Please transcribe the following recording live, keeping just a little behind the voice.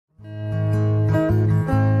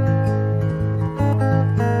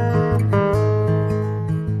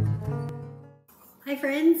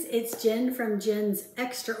friends, it's Jen from Jen's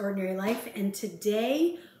Extraordinary Life, and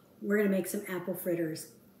today we're gonna make some apple fritters.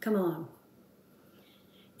 Come along.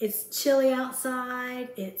 It's chilly outside,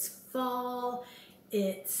 it's fall,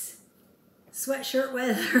 it's sweatshirt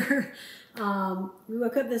weather. We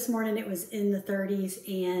woke up this morning, it was in the 30s,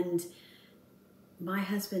 and my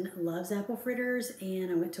husband loves apple fritters, and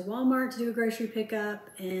I went to Walmart to do a grocery pickup,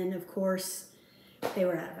 and of course, they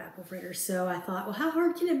were out of apple fritters. So I thought, well, how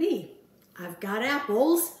hard can it be? I've got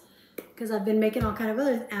apples, because I've been making all kind of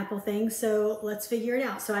other apple things, so let's figure it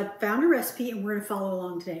out. So I found a recipe, and we're gonna follow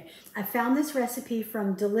along today. I found this recipe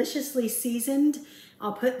from Deliciously Seasoned.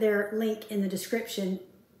 I'll put their link in the description,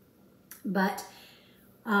 but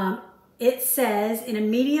it says in a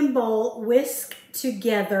medium bowl, whisk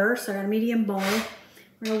together. So I got a medium bowl.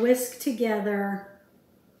 We're gonna whisk together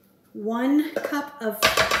 1 cup of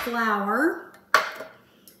flour,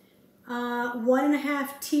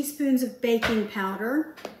 1.5 teaspoons of baking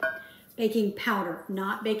powder. Baking powder,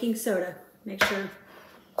 not baking soda. Make sure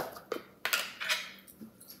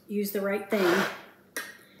use the right thing.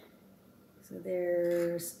 So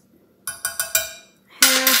there's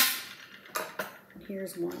half, and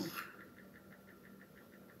here's 1.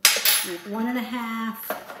 Right, 1.5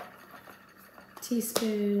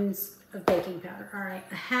 teaspoons of baking powder. All right,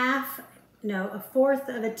 a fourth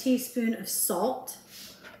of a teaspoon of salt.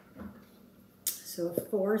 So a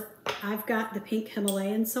fourth. I've got the pink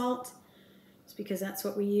Himalayan salt. It's because that's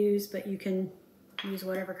what we use, but you can use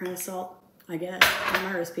whatever kind of salt, I guess, on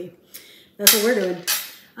my recipe. That's what we're doing.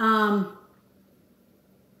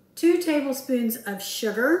 2 tablespoons of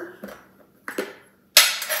sugar.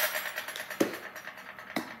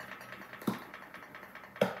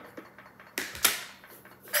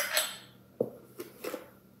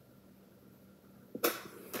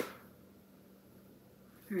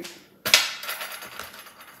 All right.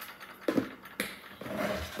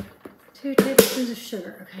 2 tablespoons of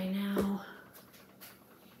sugar. Okay, now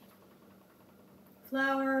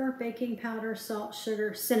flour, baking powder, salt,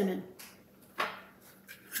 sugar, cinnamon.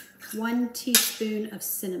 1 teaspoon of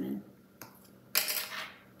cinnamon.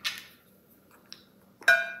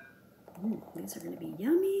 Ooh, these are going to be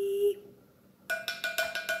yummy.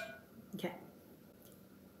 Okay.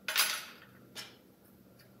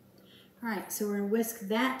 All right, so we're going to whisk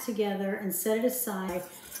that together and set it aside.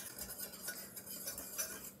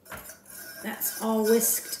 That's all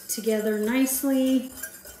whisked together nicely.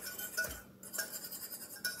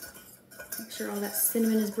 Make sure all that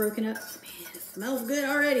cinnamon is broken up. Man, it smells good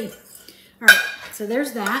already. All right, so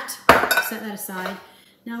there's that. Set that aside.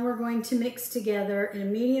 Now we're going to mix together in a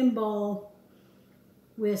medium bowl,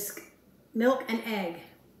 whisk milk and egg.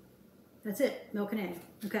 That's it, milk and egg.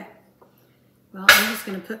 Okay. Well, I'm just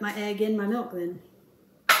going to put my egg in my milk then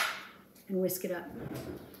and whisk it up.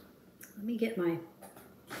 Let me get my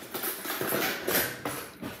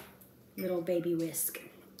little baby whisk.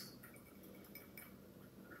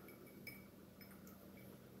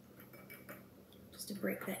 Just to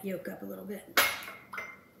break that yolk up a little bit.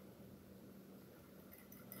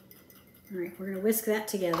 All right, we're going to whisk that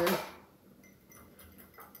together.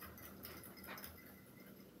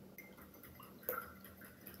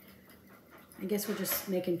 I guess we're just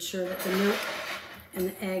making sure that the milk and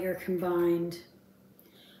the egg are combined.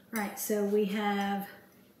 All right, so we have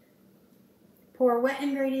pour wet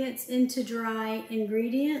ingredients into dry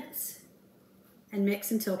ingredients and mix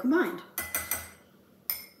until combined.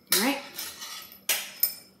 All right,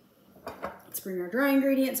 let's bring our dry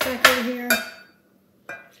ingredients back over here.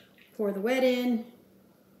 Pour the wet in.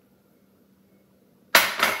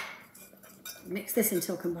 Mix this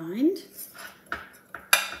until combined.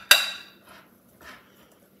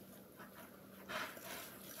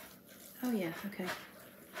 Oh yeah, okay.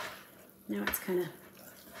 Now it's kind of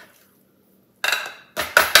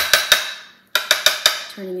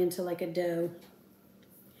turning into like a dough.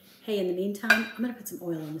 Hey, in the meantime, I'm gonna put some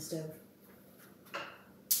oil on the stove.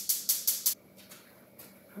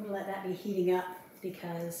 I'm gonna let that be heating up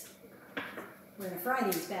because we're gonna fry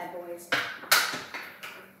these bad boys.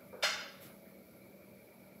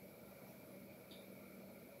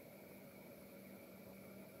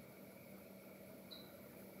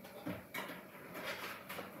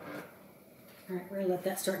 All right, we're gonna let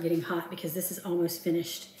that start getting hot because this is almost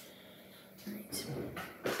finished. All right.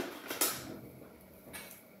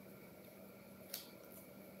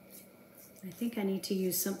 I think I need to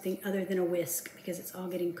use something other than a whisk because it's all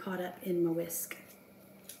getting caught up in my whisk.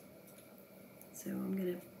 So I'm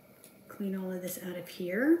gonna clean all of this out of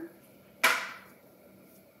here.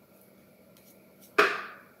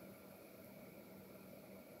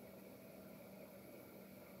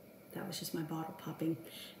 That was just my bottle popping.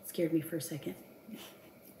 It scared me for a second.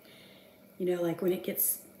 You know, like when it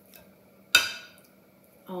gets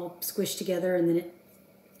all squished together and then it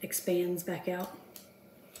expands back out.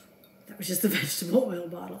 That was just the vegetable oil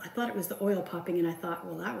bottle. I thought it was the oil popping and I thought,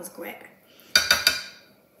 well, that was quick.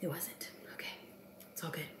 It wasn't. Okay, it's all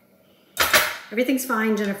good. Everything's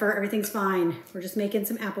fine, Jennifer, everything's fine. We're just making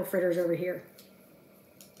some apple fritters over here.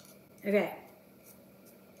 Okay.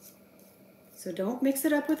 So don't mix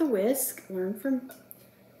it up with a whisk. Learn from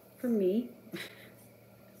me.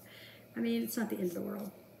 I mean, it's not the end of the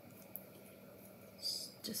world. It's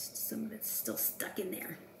just some of it's still stuck in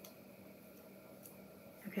there.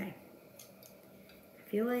 Okay. I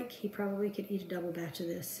feel like he probably could eat a double batch of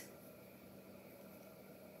this,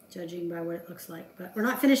 judging by what it looks like. But we're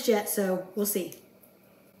not finished yet, so we'll see.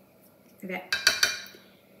 Okay.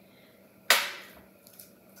 All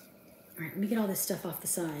right, let me get all this stuff off the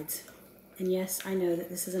sides. And yes, I know that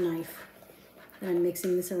this is a knife that I'm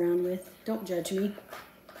mixing this around with. Don't judge me.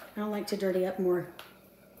 I don't like to dirty up more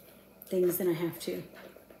things than I have to.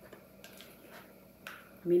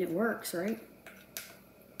 I mean, it works, right?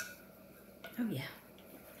 Oh, yeah.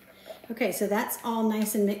 Okay, so that's all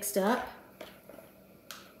nice and mixed up.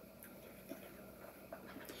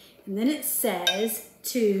 And then it says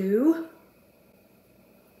to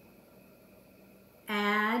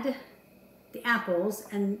add the apples.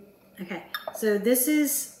 And okay, so this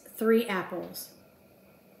is 3 apples.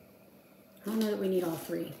 I don't know that we need all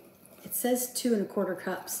 3. It says 2 1/4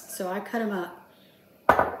 cups, so I cut them up.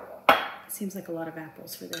 It seems like a lot of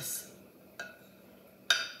apples for this.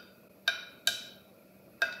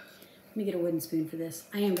 Let me get a wooden spoon for this.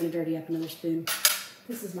 I am going to dirty up another spoon.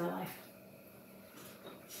 This is my life.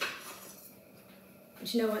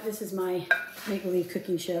 But you know what? This is my make-believe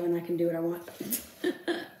cooking show, and I can do what I want.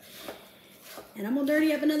 And I'm going to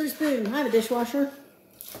dirty up another spoon. I have a dishwasher.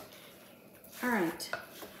 All right.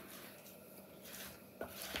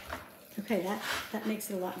 Okay, that makes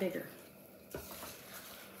it a lot bigger. I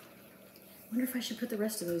wonder if I should put the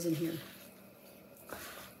rest of those in here.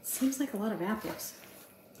 Seems like a lot of apples.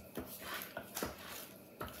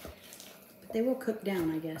 But they will cook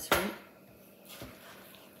down, I guess, right?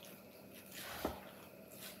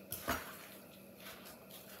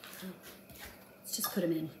 Let's just put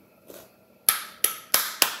them in.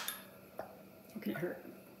 How can it hurt?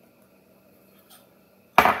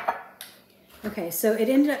 Okay, so it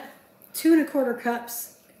ended up 2 1/4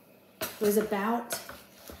 cups was about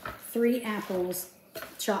 3 apples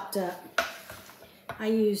chopped up. I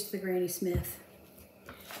used the Granny Smith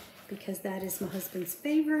because that is my husband's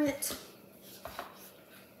favorite.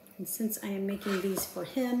 And since I am making these for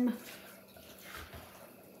him.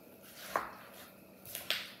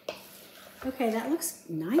 Okay, that looks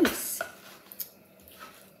nice.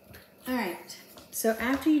 All right, so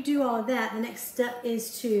after you do all of that, the next step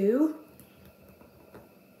is to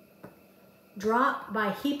drop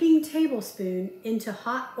by heaping tablespoon into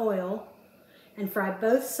hot oil and fry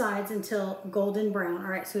both sides until golden brown.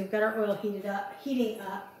 All right, so we've got our oil heating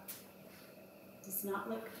up. Does not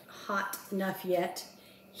look hot enough yet.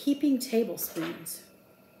 Heaping tablespoons.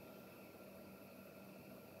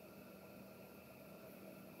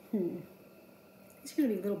 These are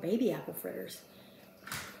gonna be little baby apple fritters.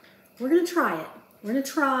 We're gonna try it. We're gonna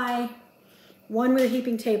try one with a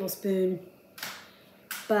heaping tablespoon,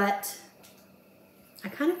 but I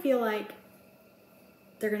kind of feel like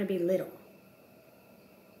they're going to be little.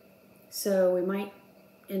 So we might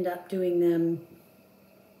end up doing them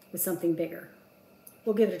with something bigger.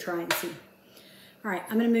 We'll give it a try and see. All right,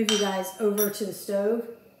 I'm going to move you guys over to the stove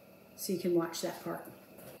so you can watch that part.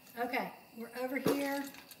 Okay, we're over here.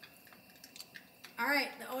 All right,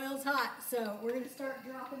 the oil's hot, so we're going to start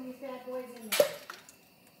dropping these bad boys in there.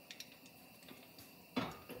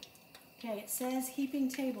 Okay, it says heaping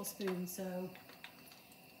tablespoon, so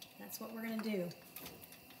that's what we're going to do.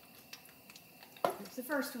 Here's the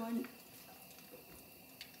first one.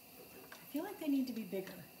 I feel like they need to be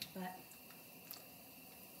bigger, but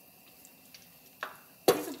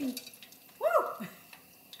these will be, woo!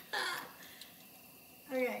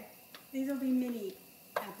 Okay, these will be mini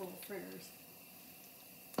apple fritters.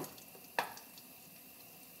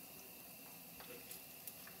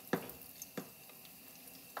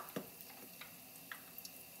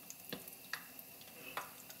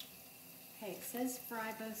 Okay, it says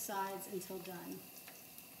fry both sides until done.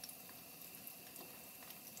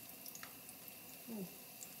 Ooh,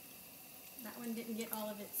 that one didn't get all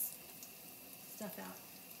of its stuff out.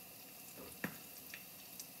 I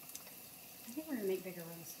think we're going to make bigger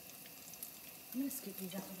ones. I'm going to scoop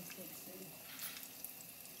these up with this big spoon.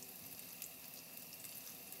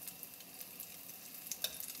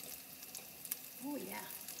 Oh yeah.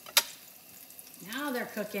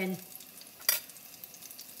 they're cooking.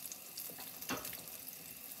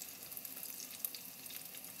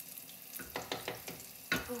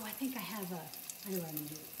 Oh, I think I have I know what I'm gonna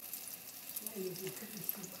do. I'm gonna use my cooking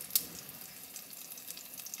scoop.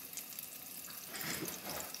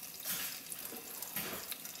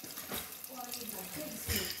 Well, I use my big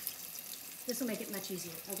scoop. This will make it much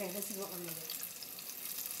easier. Okay, this is what we're gonna do.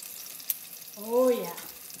 Oh yeah.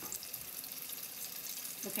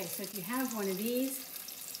 Okay, so if you have one of these,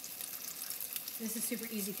 this is super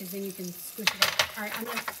easy because then you can squish it out. All right, I'm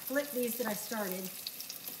gonna flip these that I started.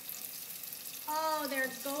 Oh, they're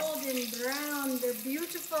golden brown. They're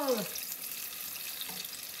beautiful.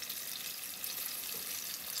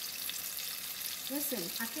 Listen,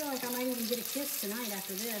 I feel like I might even get a kiss tonight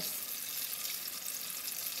after this.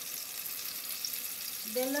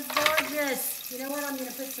 They look gorgeous. You know what? I'm going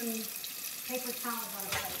to put some paper towels on a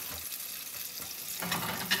plate.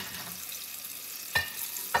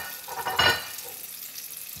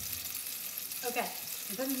 Okay,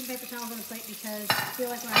 I'm putting some paper towels on a plate because I feel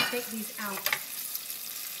like when I take these out,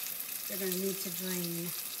 they're going to need to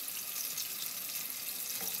drain.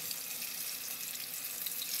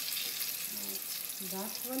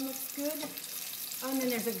 That one looks good. Oh, and then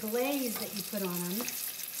there's a glaze that you put on them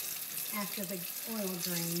after the oil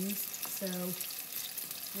drains. So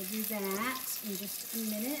we'll do that in just a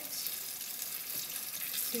minute.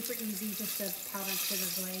 Super easy, just a powdered sugar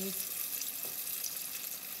glaze.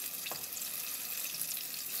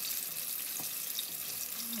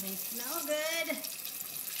 Oh, they smell good.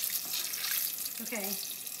 Okay.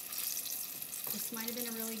 This might have been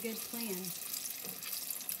a really good plan.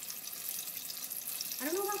 I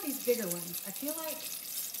don't know about these bigger ones. I feel like,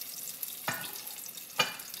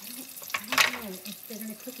 I don't know if they're going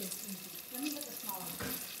to cook as easy. Let me get the smaller one.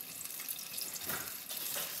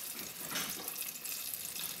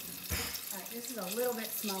 All right, this is a little bit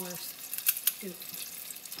smaller scoop.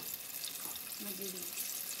 I'm going to do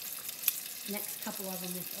the next couple of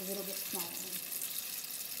them with a little bit smaller one.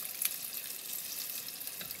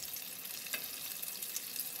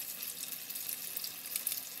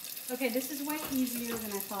 Okay, this is way easier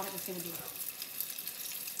than I thought it was going to be.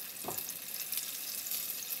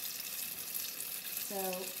 So,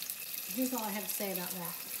 here's all I have to say about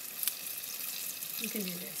that. You can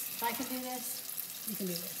do this. If I can do this, you can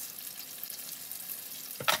do this.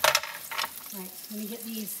 All right, let me get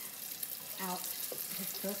these out.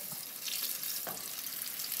 Just cooked.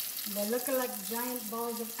 They look like giant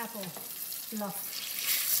balls of apple fluff.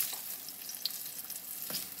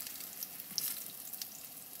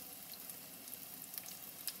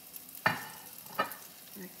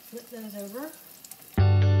 All right, flip those over.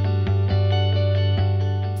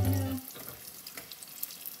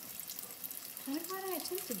 Kind of glad I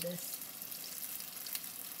attempted this.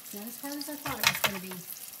 It's not as hard as I thought it was going to be.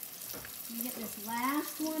 Let me get this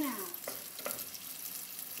last one out.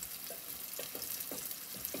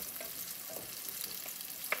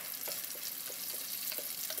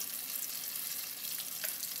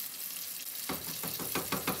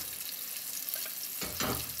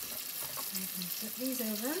 Flip these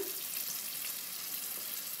over.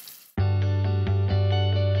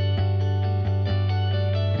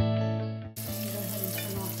 Go ahead and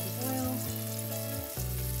turn off the oil.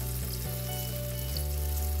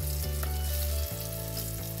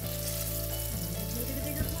 Look at a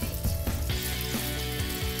bigger plate.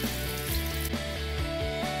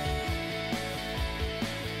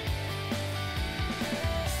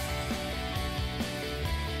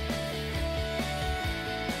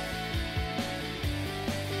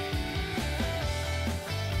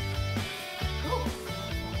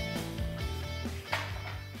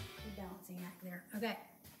 Okay,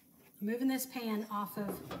 moving this pan off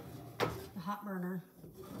of the hot burner,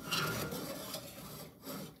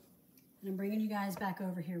 and I'm bringing you guys back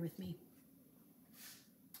over here with me.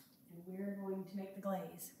 And we're going to make the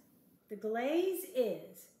glaze. The glaze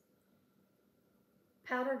is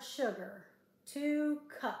powdered sugar, 2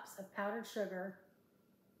 cups of powdered sugar,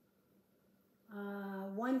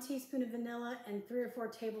 1 teaspoon of vanilla, and 3 or 4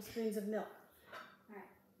 tablespoons of milk. All right,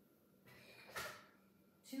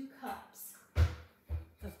 2 cups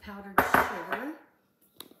of powdered sugar.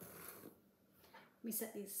 Let me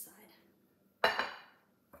set these aside.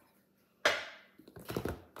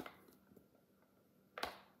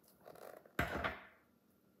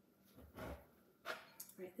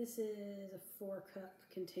 All right, this is a 4-cup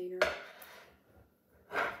container.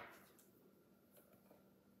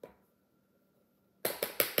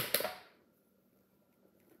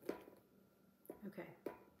 Okay,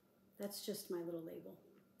 that's just my little label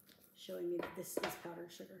showing me that this is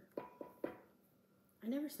powdered sugar. I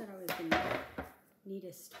never said I was going to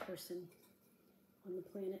neatest person on the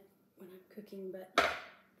planet when I'm cooking, but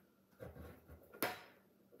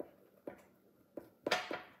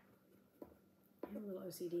I'm a little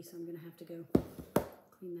OCD, so I'm gonna have to go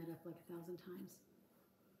clean that up like 1,000 times.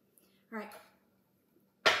 All right,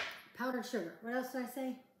 powdered sugar. What else did I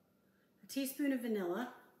say? A teaspoon of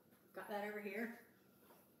vanilla. Got that over here.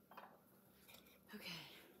 Okay.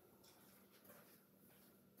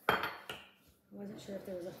 I wasn't sure if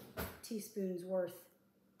there was a teaspoon's worth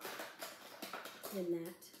in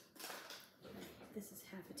that. This is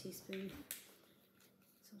half a teaspoon.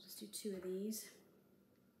 So I'll just do 2 of these.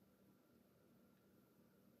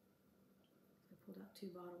 I pulled out 2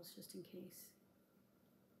 bottles just in case.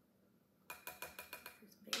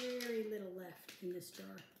 There's very little left in this jar.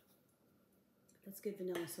 But that's good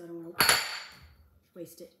vanilla, so I don't want to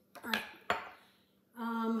waste it. All right.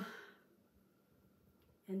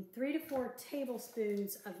 And 3 to 4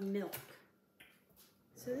 tablespoons of milk.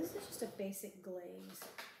 So this is just a basic glaze.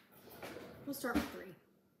 We'll start with 3.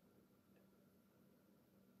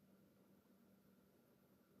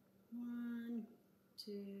 1,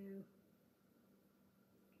 2,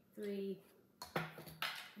 3.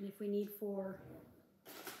 And if we need 4,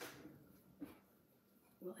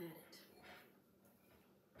 we'll add it.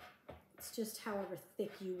 It's just however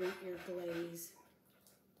thick you want your glaze.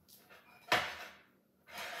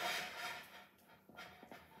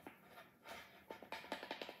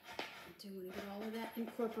 I do want to get all of that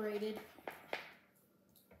incorporated.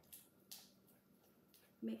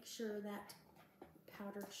 Make sure that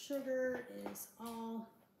powdered sugar is all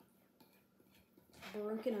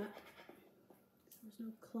broken up. So there's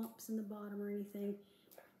no clumps in the bottom or anything.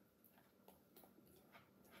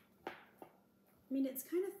 I mean, it's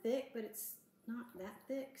kind of thick, but it's not that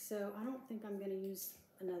thick, so I don't think I'm going to use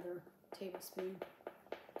another tablespoon.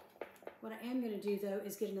 What I am going to do, though,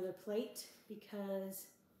 is get another plate because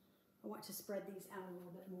I want to spread these out a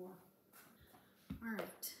little bit more. All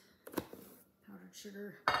right, powdered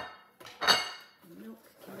sugar and milk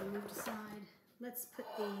can be moved aside. Let's put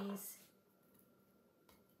these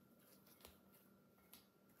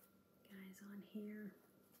guys on here.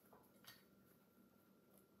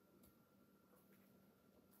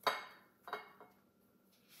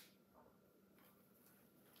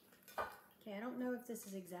 Okay, I don't know if this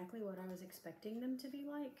is exactly what I was expecting them to be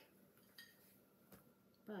like,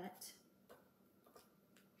 but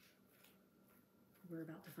we're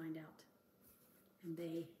about to find out. And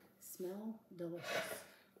they smell delicious.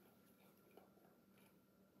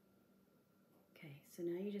 Okay, so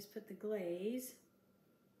now you just put the glaze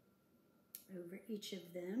over each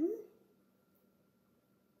of them.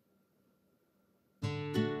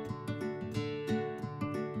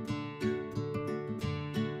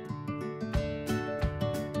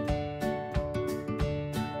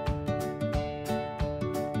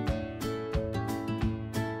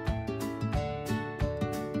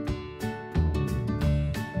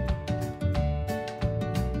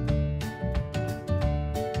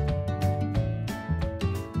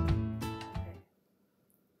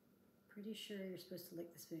 Pretty sure you're supposed to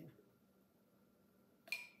lick the spoon.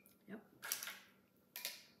 Yep.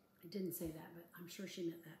 I didn't say that, but I'm sure she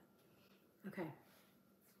meant that. Okay.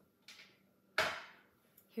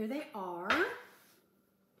 Here they are.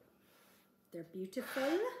 They're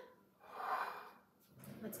beautiful.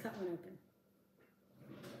 Let's cut one open.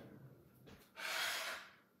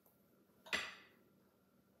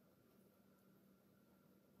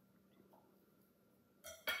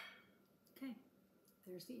 Okay.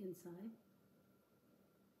 There's the inside.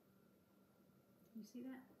 Can you see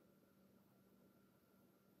that?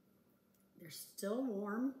 They're still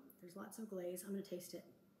warm. There's lots of glaze. I'm going to taste it.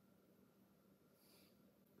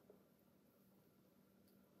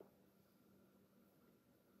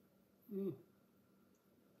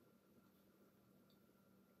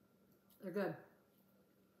 They're good.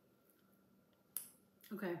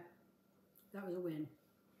 Okay. That was a win.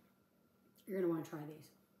 You're going to want to try these.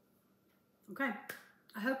 Okay.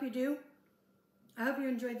 I hope you do. I hope you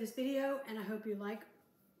enjoyed this video, and I hope you like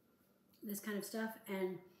this kind of stuff.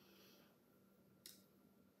 And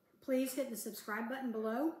please hit the subscribe button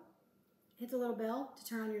below. Hit the little bell to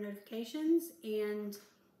turn on your notifications, and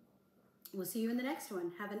we'll see you in the next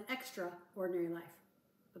one. Have an extraordinary life.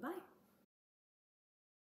 Bye-bye.